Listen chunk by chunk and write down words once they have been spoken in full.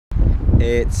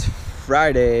It's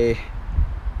Friday,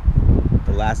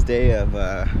 the last day of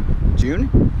June,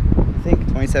 I think,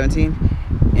 2017,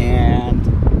 and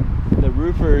the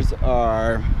roofers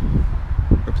are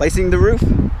replacing the roof.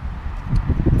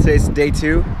 Today's day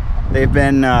 2. They've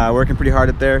been working pretty hard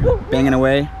up there, banging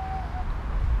away.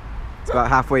 It's about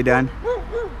halfway done.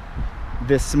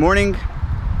 This morning,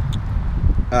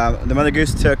 the mother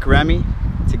goose took Remy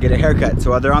to get a haircut,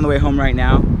 so they're on the way home right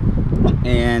now,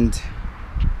 and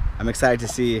I'm excited to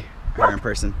see her in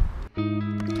person.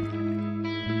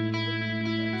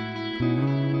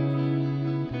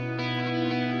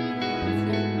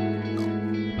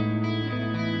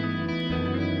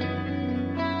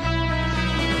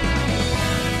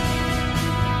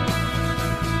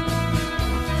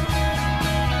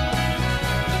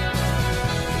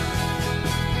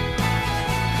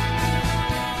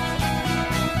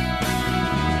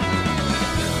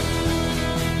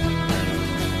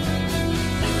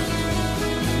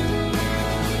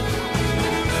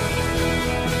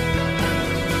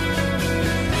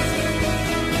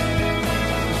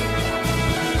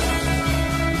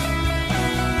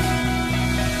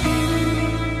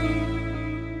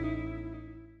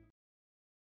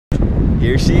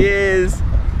 Here she is.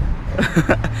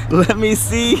 Let me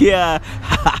see ya.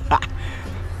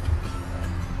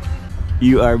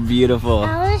 You are beautiful.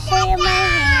 I want to straighten my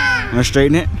hair. Want to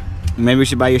straighten it? Maybe we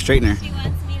should buy you a straightener. She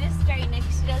wants me to straighten it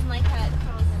because she doesn't like how it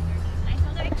curls underneath. I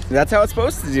told her That's how it's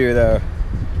supposed to do, though.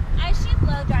 I should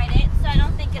blow dried it, so I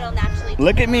don't think it'll naturally.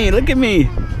 Look at me, look at me.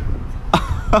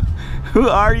 Who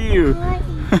are you? Daddy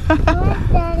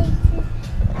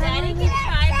can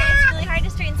try, but it's really hard to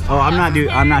straighten. Oh, I'm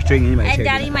not straightening anybody's And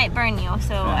hair. Daddy might burn you,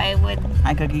 so I would.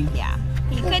 Hi, Cookie. Yeah,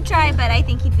 he could try, but I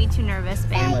think he'd be too nervous.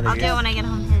 But Hey, Mother I'll do it Goose. when I get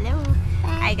home. Hello.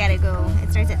 I gotta go.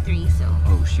 It starts at 3, so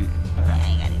Oh shoot. yeah,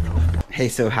 I gotta go. Hey,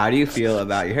 so how do you feel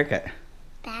about your haircut?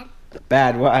 Bad.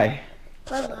 Bad, why?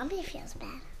 Well, Mommy feels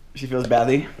bad. She feels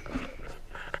badly?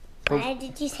 Why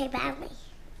did you say badly?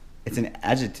 It's an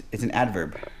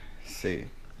adverb. So you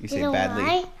say Do you know badly.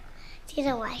 why? Do you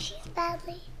know why she's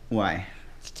badly? Why?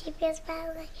 She feels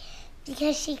badly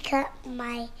because she cut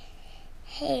my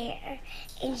hair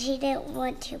and she didn't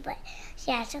want to, but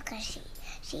she has to because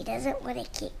she doesn't want to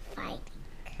keep fighting.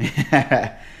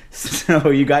 So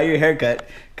you got your haircut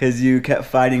because you kept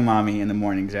fighting Mommy in the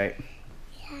mornings, right?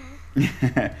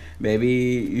 Yeah. Maybe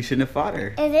you shouldn't have fought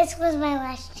her. And this was my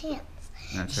last chance.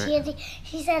 That's right.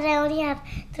 She said I only have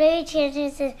 3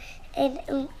 chances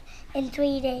in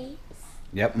 3 days.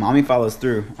 Yep, Mommy follows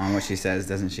through on what she says,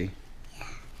 doesn't she? Yeah.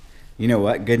 You know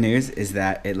what? Good news is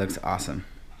that it looks awesome.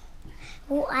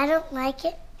 Well, I don't like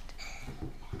it.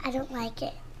 I don't like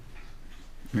it.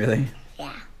 Really?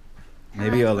 Yeah.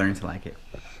 Maybe you'll learn to like it.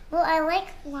 Well, I like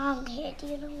long hair. Do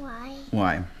you know why?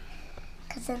 Why?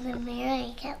 Because in the mirror,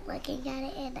 I kept looking at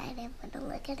it, and I didn't want to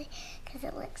look at it because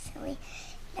it looks silly.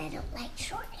 I don't like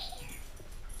short hair.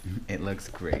 It looks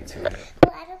great too.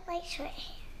 Well, I don't like short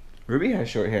hair. Ruby has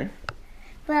short hair.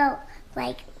 Well,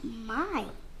 like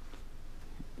mine.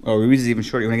 Oh, Ruby's is even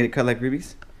shorter. You want to get it cut like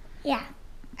Ruby's? Yeah.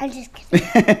 I'm just kidding.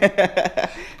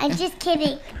 I'm just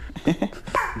kidding.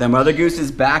 The mother goose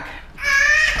is back.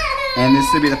 And this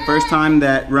will be the first time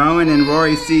that Roen and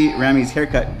Rory see Remy's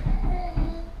haircut.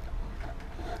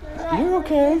 You're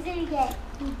okay.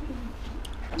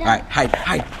 Alright,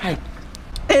 hide.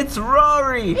 It's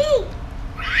Rory!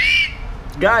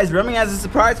 Guys, Remy has a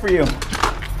surprise for you.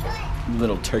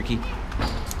 Little turkey.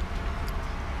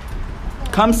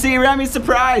 Come see Remy's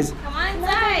surprise! Come on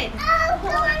inside. Oh,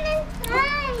 come on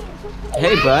inside.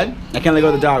 Hey, bud. I can't let go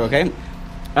of the dog, okay?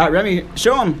 Alright, Remy,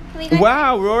 show him.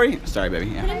 Wow, Rory. Sorry, baby.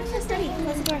 Yeah.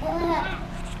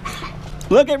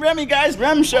 Look at Remy, guys.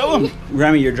 Rem, show him.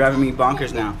 Remy, you're driving me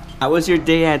bonkers now. How was your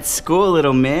day at school,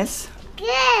 little miss?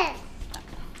 Good.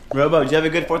 Robo, did you have a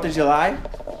good 4th of July?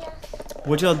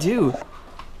 What'd y'all do?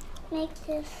 Make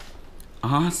this.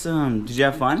 Awesome. Did you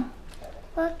have fun?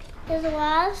 Look, there's a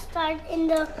lot of stars in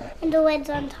the woods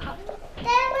on top. That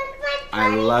was my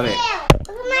I love it. ponytail.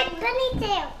 Look at my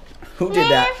ponytail. Who did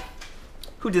that?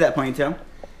 Who did that ponytail?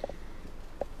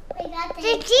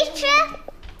 The teacher.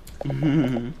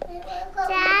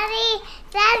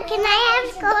 Dad, can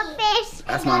I have goldfish?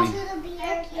 That's Mommy. The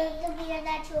beer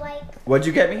that you like. What'd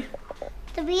you get me?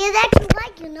 The beer that you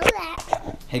like, you know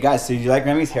that. Hey guys, so did you like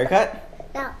Remy's haircut?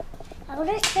 No. I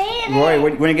understand Rory, it.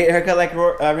 you want to get your haircut like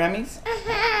Remy's?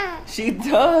 She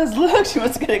does. Look, she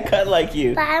wants to get it cut like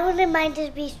you. But I wouldn't mind to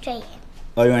be straightened.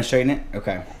 Oh, you want to straighten it?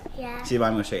 Okay. Yeah. See if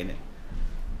I'm going to straighten it.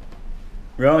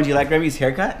 Rowan, do you like Remy's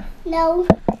haircut? No.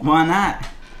 Why not?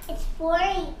 It's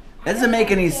boring. That doesn't make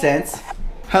any sense.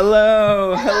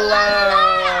 Hello.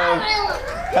 Hello.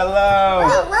 Hello.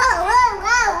 Whoa, whoa, whoa.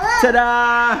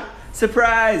 Ta-da!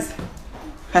 Surprise!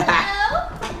 Hello?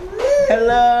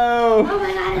 Hello! Oh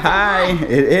my God. Hi,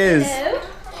 it is.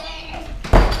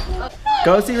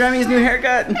 Go see Remy's new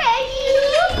haircut.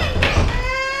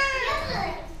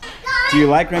 Do you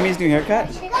like Remy's new haircut?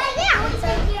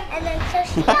 And then so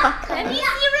she got Let me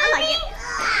see Remy.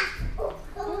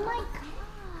 Oh my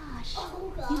gosh.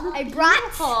 I brought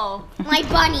my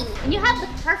bunny. You have the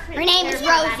perfect Her name is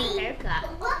haircut. Rosie. Haircut.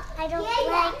 I don't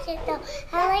like it though.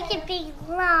 I like it being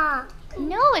long.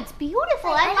 No, it's beautiful.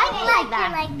 I like it like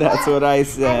that. That's what I I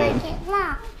said. like it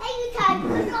long.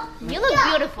 You look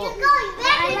beautiful.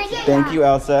 I like it Thank you,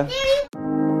 Elsa.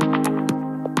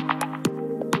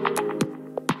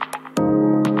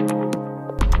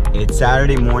 It's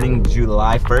Saturday morning,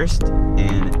 July 1st,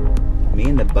 and me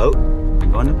and the boat are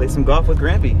going to play some golf with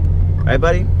Grampy. Right,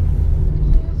 buddy?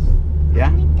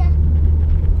 Yeah?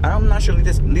 I'm not sure.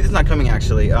 Lita's not coming,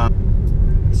 actually.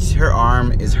 Her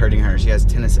arm is hurting her. She has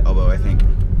tennis elbow, I think.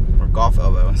 Or golf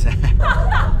elbow.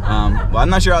 Well, I'm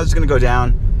not sure how it's going to go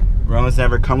down. Roman's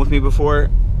never come with me before.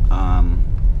 I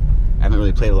haven't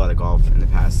really played a lot of golf in the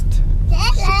past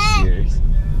 6 years.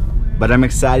 But I'm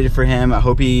excited for him. I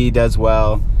hope he does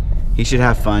well. He should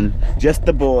have fun. Just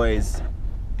the boys.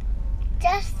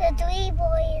 Just the 3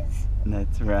 boys.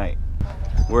 That's right.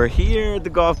 We're here at the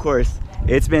golf course.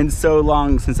 It's been so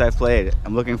long since I've played.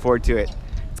 I'm looking forward to it.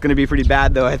 It's gonna be pretty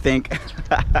bad though, I think.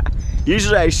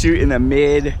 Usually I shoot in the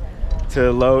mid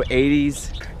to low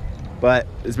 80s, but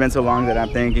it's been so long that I'm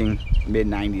thinking mid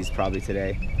 90s probably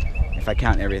today, if I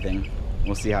count everything.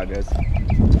 We'll see how it goes.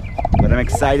 But I'm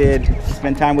excited to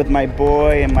spend time with my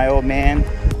boy and my old man.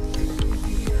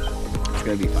 It's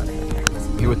gonna be fun.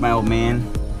 I'm here with my old man.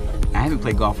 I haven't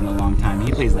played golf in a long time.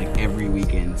 He plays like every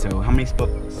weekend. So how many strokes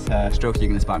are you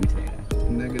gonna spot me today?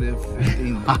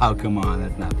 -15. Oh, come on,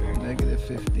 that's not fair.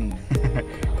 -15.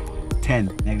 10,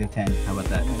 -10. How about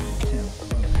that? 10.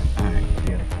 All right,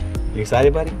 you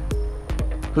excited, buddy?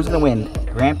 Who's gonna win,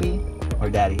 Grampy or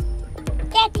Daddy?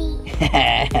 Daddy.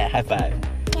 High five.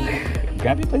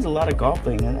 Grampy plays a lot of golf,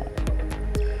 playing in that.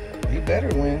 He better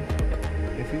win.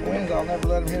 If he wins, I'll never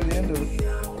let him hear the end of it.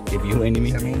 If you win, you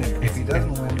mean? I mean, if he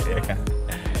doesn't win. Yeah.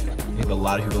 We have a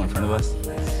lot of people in front of us.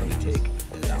 It's gonna take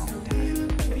a long time.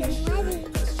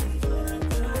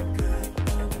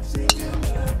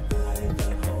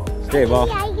 Stay, ball.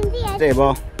 Yeah, I can see it. Stay,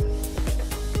 ball.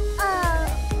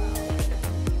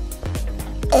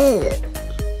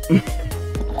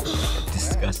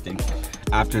 Disgusting.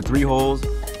 After 3 holes,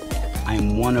 I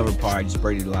am 1 over par. I just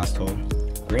birdied the last hole.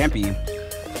 Grampy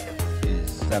is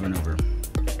 7 over.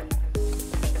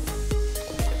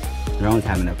 Roen's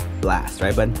having a blast,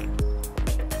 right, bud?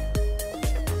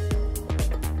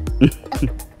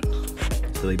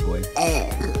 Silly boy. Oh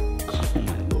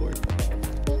my lord.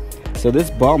 So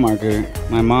this ball marker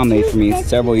my mom made for me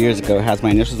several years ago has my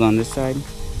initials on this side,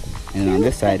 and on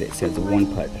this side it says 1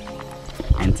 putt.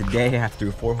 And today,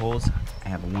 after 4 holes, I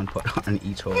have a 1 putt on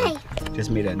each hole. Just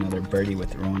made another birdie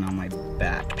with Roen on my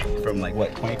back from like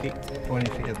what, 20 feet? 20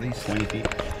 feet at least. 20 feet.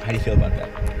 How do you feel about that?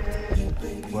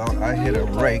 Well, I hit a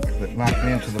rake that knocked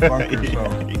me into the bunker,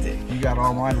 so You did. you got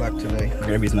all my luck today.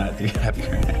 Grampy's not too happy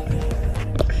right now.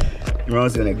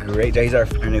 Roen's doing a great job. He's our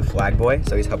new flag boy,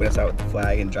 so he's helping us out with the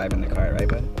flag and driving the car, right,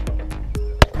 bud?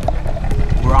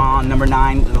 We're on number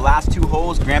 9. The last 2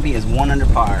 holes, Grampy is 1 under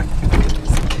par.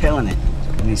 He's killing it.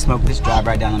 And he smoked this drive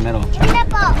right down the middle.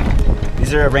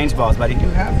 These are range balls, buddy. You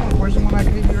have one. Where's the one I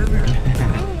gave you earlier?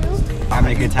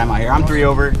 Having a good time out here. I'm 3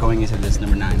 over, going into this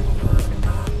number 9.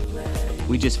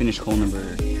 We just finished hole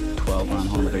number 12. We're on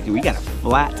hole number 13. We got a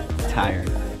flat tire.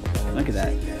 Look at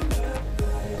that.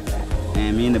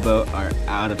 And me and the boat are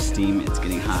out of steam. It's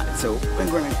getting hot. So we're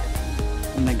gonna,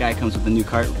 when that guy comes with the new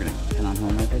cart, we're gonna head on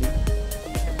home, right, buddy?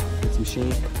 Get some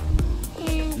shade.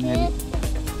 And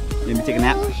maybe take a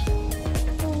nap.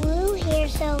 Blue here,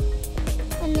 so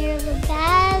when there's a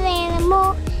bad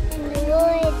animal in the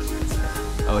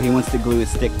woods, Oh, he wants to glue his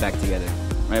stick back together.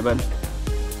 Right, bud?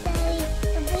 Daddy,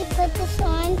 if we put this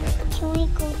on, can we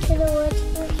go to the woods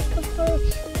first before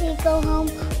we go home?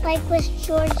 Like with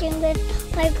George and with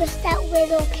that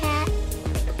little cat.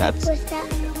 That's With that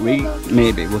we little cat.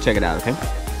 maybe we'll check it out, okay?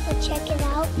 We'll check it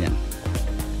out. Yeah.